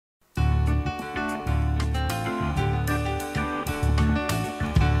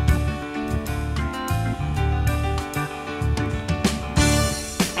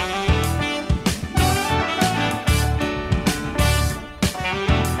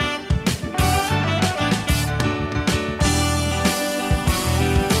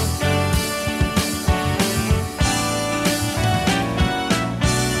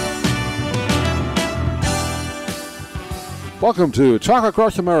Welcome to Talk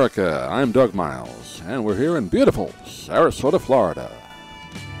Across America. I'm Doug Miles, and we're here in beautiful Sarasota, Florida.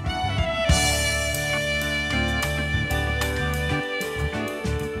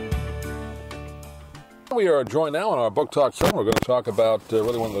 We are joined now on our Book Talk segment. We're going to talk about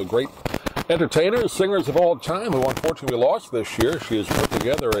really one of the great entertainers, singers of all time, who unfortunately we lost this year. She has put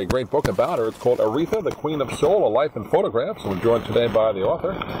together a great book about her. It's called Aretha, the Queen of Soul, A Life in Photographs. And we're joined today by the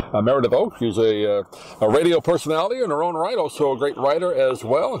author, Meredith Ochs. She's a radio personality in her own right, also a great writer as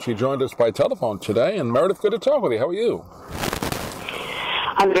well. And she joined us by telephone today. And Meredith, good to talk with you. How are you?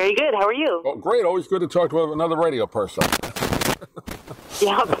 I'm very good. How are you? Oh, great. Always good to talk to another radio person.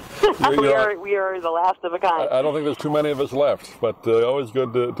 Yeah, we are the last of a kind. I don't think there's too many of us left, but always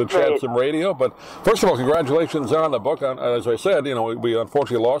good to chat some radio. But first of all, congratulations on the book. As I said, we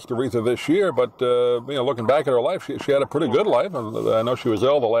unfortunately lost Aretha this year, but looking back at her life, she had a pretty good life. And I know she was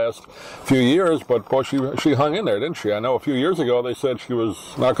ill the last few years, but boy, she hung in there, didn't she? I know a few years ago they said she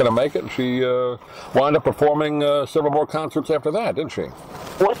was not going to make it, and she wound up performing several more concerts after that, didn't she?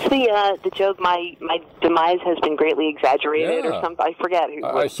 What's the joke? My demise has been greatly exaggerated, or something. I forget.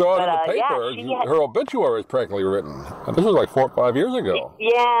 I saw it in the paper. Yeah, her obituary is practically written. This was like 4 or 5 years ago.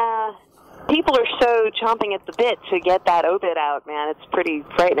 Yeah. People are so chomping at the bit to get that obit out, man. It's pretty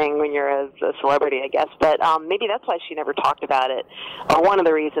frightening when you're a celebrity, I guess. But maybe that's why she never talked about it. One of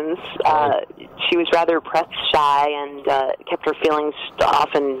the reasons. She was rather press shy and kept her feelings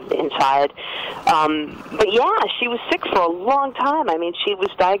often inside. But yeah, she was sick for a long time. I mean, she was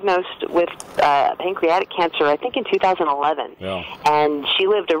diagnosed with pancreatic cancer, I think, in 2011. Yeah. And she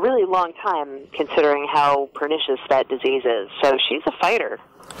lived a really long time, considering how pernicious that disease is. So she's a fighter.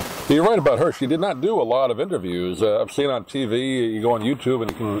 You're right about her. She did not do a lot of interviews. I've seen on TV, you go on YouTube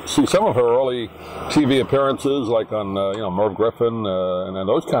and you can see some of her early TV appearances, like on Merv Griffin and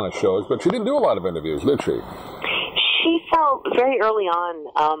those kind of shows, but she didn't do a lot of interviews, did she? She felt very early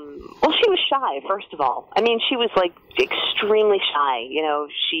on, well, she was shy, first of all. I mean, she was, like, extremely shy.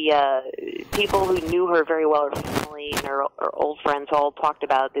 People who knew her very well, her family and her old friends all talked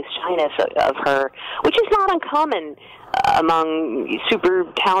about this shyness of her, which is not uncommon among super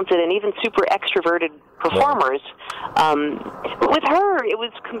talented and even super extroverted performers. With her, it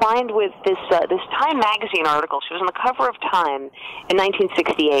was combined with this Time magazine article. She was on the cover of Time in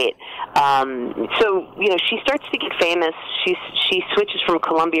 1968. She starts to get famous. She switches from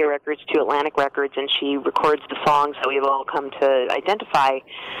Columbia Records to Atlantic Records, and she records the songs that we've all come to identify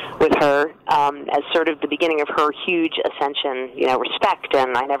with her as sort of the beginning of her huge ascension. Respect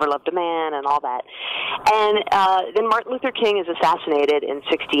and I Never Loved a Man and all that. And then Martin Luther King is assassinated in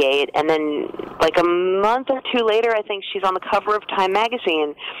 68, and then like a month or two later, I think she's on the cover of Time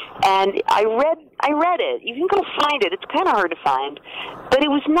magazine, and I read it. You can go find it. It's kind of hard to find, but it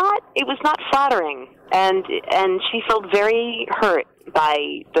was not flattering, and she felt very hurt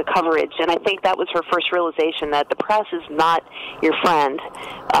by the coverage, and I think that was her first realization that the press is not your friend,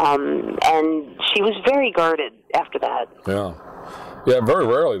 and she was very guarded after that. Yeah. Yeah, very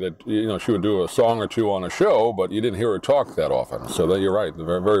rarely that she would do a song or two on a show, but you didn't hear her talk that often. So that you're right, the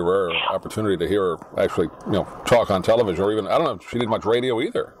very, very rare opportunity to hear her actually talk on television, or even I don't know if she did much radio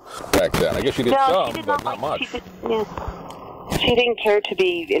either back then. I guess she did but not much. She didn't care to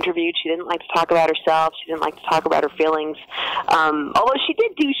be interviewed. She didn't like to talk about herself. She didn't like to talk about her feelings. Although she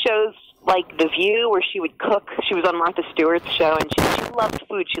did do shows like The View, where she would cook. She was on Martha Stewart's show, and she loved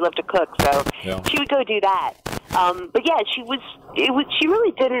food. She loved to cook, so she would go do that. But yeah, she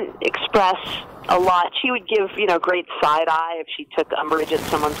really didn't express a lot. She would give, great side eye if she took umbrage at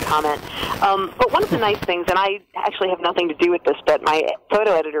someone's comment. But one of the nice things, and I actually have nothing to do with this, but my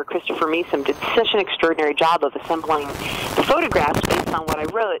photo editor, Christopher Meeson, did such an extraordinary job of assembling the photographs based on what I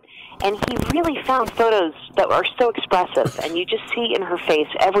wrote. And he really found photos that are so expressive, and you just see in her face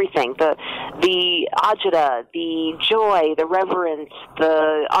everything, the agita, the joy, the reverence,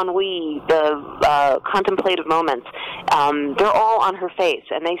 the ennui, the contemplative moments. They're all on her face,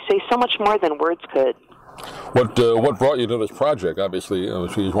 and they say so much more than words could. What brought you to this project? Obviously,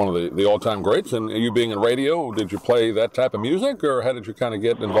 she's one of the all-time greats, and you being in radio, did you play that type of music, or how did you kind of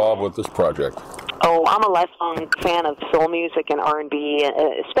get involved with this project? Oh, I'm a lifelong fan of soul music and R&B,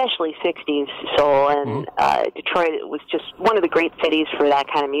 especially 60s soul, and Detroit was just one of the great cities for that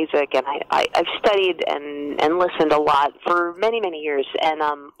kind of music, and I've studied and listened a lot for many, many years, and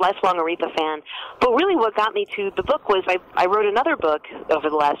lifelong Aretha fan. But really what got me to the book was I wrote another book over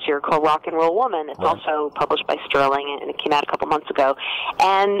the last year called Rock and Roll Woman. It's also published by Sterling, and it came out a couple months ago.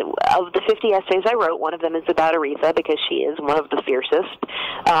 And of the 50 essays I wrote, one of them is about Aretha, because she is one of the fiercest.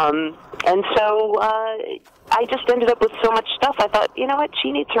 And so I just ended up with so much stuff. I thought, you know what,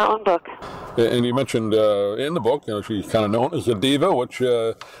 she needs her own book. And you mentioned in the book, she's kind of known as a diva, which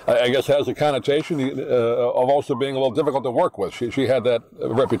I guess has a connotation of also being a little difficult to work with. She had that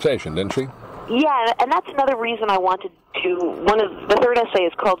reputation, didn't she? Yeah, and that's another reason I wanted to. The third essay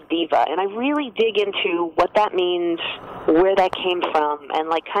is called Diva, and I really dig into what that means, where that came from, and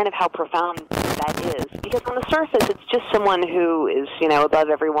like kind of how profound that is. Because on the surface, it's just someone who is, above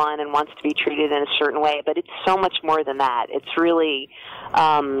everyone and wants to be treated in a certain way, but it's so much more than that. It's really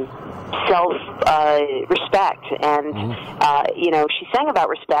self-respect, and she sang about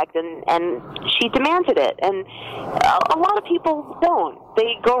respect, and she demanded it, and a lot of people don't.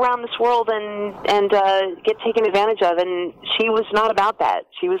 They go around this world and get taken advantage of, and she was not about that.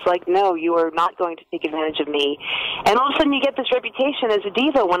 She was like, no, you are not going to take advantage of me. And all of a sudden you get this reputation as a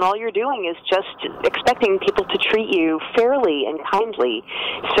diva when all you're doing is just expecting people to treat you fairly and kindly.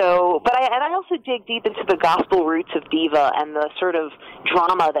 So, but I also dig deep into the gospel roots of diva and the sort of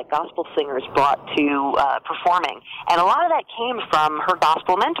drama that gospel singers brought to performing. And a lot of that came from her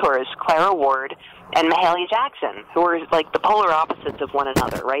gospel mentors, Clara Ward and Mahalia Jackson, who were like the polar opposites of one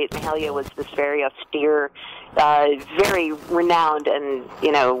another, right? Mahalia was this very austere, very renowned and,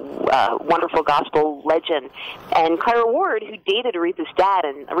 wonderful gospel legend. And Clara Ward, who dated Aretha's dad,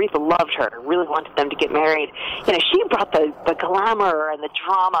 and Aretha loved her, really wanted them to get married, she brought the glamour and the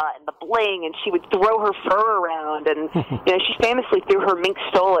drama and the bling, and she would throw her fur around, and, she famously threw her mink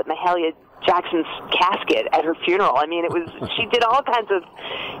stole at Mahalia Jackson's casket at her funeral. I mean, she did all kinds of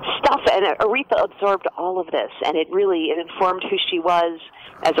stuff, and Aretha absorbed all of this, and it informed who she was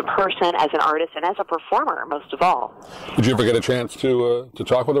as a person, as an artist, and as a performer, most of all. Did you ever get a chance to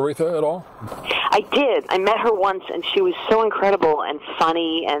talk with Aretha at all? I did. I met her once, and she was so incredible and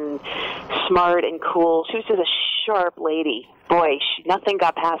funny and smart and cool. She was just a sharp lady. Boy, nothing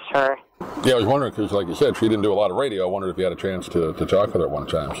got past her. Yeah, I was wondering, because like you said, she didn't do a lot of radio. I wondered if you had a chance to talk with her one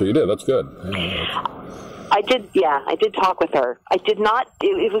time. So you did. That's good. Yeah, I did, I did talk with her. I did not,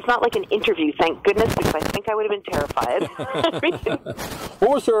 it was not like an interview, thank goodness, because I think I would have been terrified.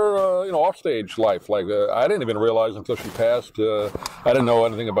 What was her, offstage life like? I didn't even realize until she passed. I didn't know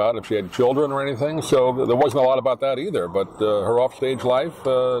anything about if she had children or anything, so there wasn't a lot about that either. But her offstage life,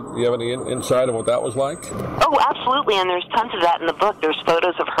 do you have any insight of what that was like? Oh, absolutely, and there's tons of that in the book. There's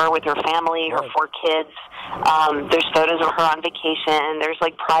photos of her with her family, her 4 kids. There's photos of her on vacation. There's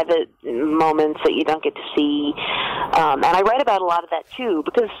like private moments that you don't get to see. And I write about a lot of that too,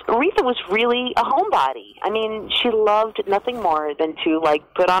 because Aretha was really a homebody. I mean, she loved nothing more than to like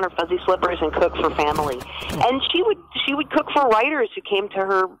put on her fuzzy slippers and cook for family. And she would cook for writers who came to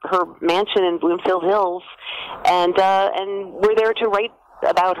her mansion in Bloomfield Hills, and were there to write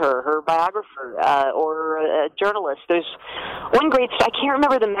about her biographer, or a journalist. There's one great, I can't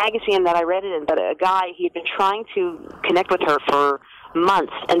remember the magazine that I read it in, but a guy, he had been trying to connect with her for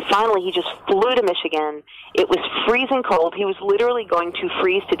months, and finally he just flew to Michigan. It was freezing cold. He was literally going to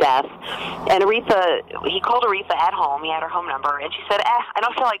freeze to death. And he called Aretha at home. He had her home number, and she said, I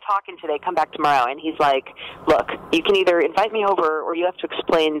don't feel like talking today. Come back tomorrow. And he's like, look, you can either invite me over or you have to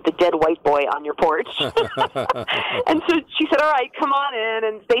explain the dead white boy on your porch. And so she said, all right, come on in.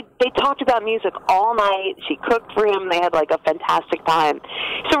 And they talked about music all night. She cooked for him. They had like a fantastic time.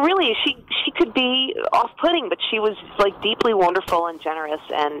 So really, she could be off-putting, but she was like deeply wonderful and generous.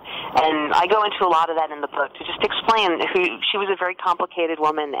 And I go into a lot of that in the book to just explain who she was. A very complicated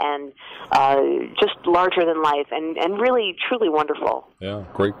woman, and just larger than life, and really truly wonderful. Yeah,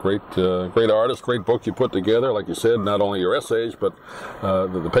 great artist, great book you put together. Like you said, not only your essays, but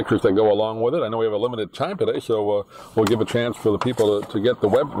the pictures that go along with it. I know we have a limited time today, so we'll give a chance for the people to get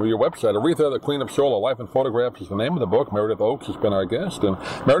your website. Aretha, the Queen of Soul, A Life in Photographs is the name of the book. Meredith Ochs has been our guest. And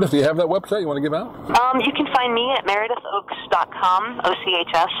Meredith, do you have that website you want to give out? You can find me at meredithochs.com,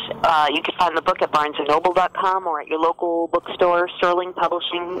 OCHS. You can find the book at barnesandnoble.com or at your local bookstore. Sterling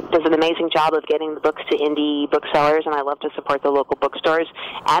Publishing does an amazing job of getting the books to indie booksellers, and I love to support the local bookstores.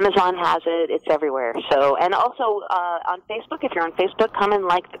 Amazon has it. It's everywhere. So, and also on Facebook, if you're on Facebook, come and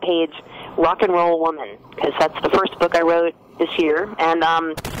like the page Rock and Roll Woman, because that's the first book I wrote this year. And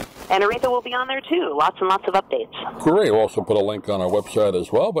Aretha will be on there too. Lots and lots of updates. Great. We'll also put a link on our website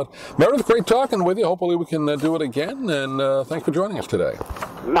as well. But Meredith, great talking with you. Hopefully we can do it again. And thanks for joining us today.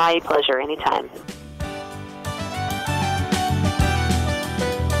 My pleasure. Anytime.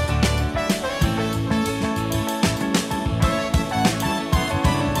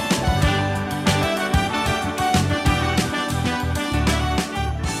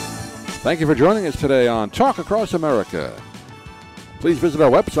 Thank you for joining us today on Talk Across America. Please visit our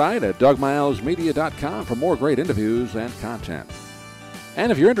website at dougmilesmedia.com for more great interviews and content.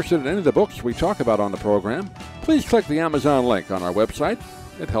 And if you're interested in any of the books we talk about on the program, please click the Amazon link on our website.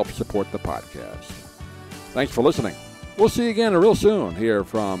 It helps support the podcast. Thanks for listening. We'll see you again real soon here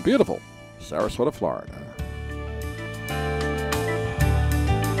from beautiful Sarasota, Florida.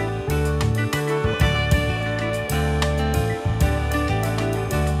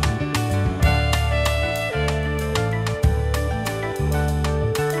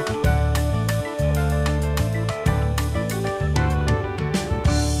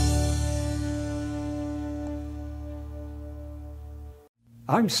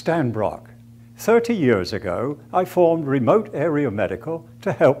 I'm Stan Brock. 30 years ago, I formed Remote Area Medical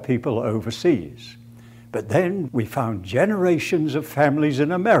to help people overseas. But then we found generations of families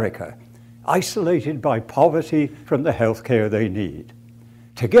in America, isolated by poverty from the health care they need.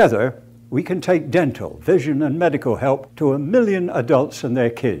 Together, we can take dental, vision, and medical help to 1 million adults and their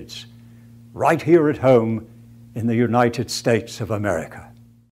kids, right here at home in the United States of America.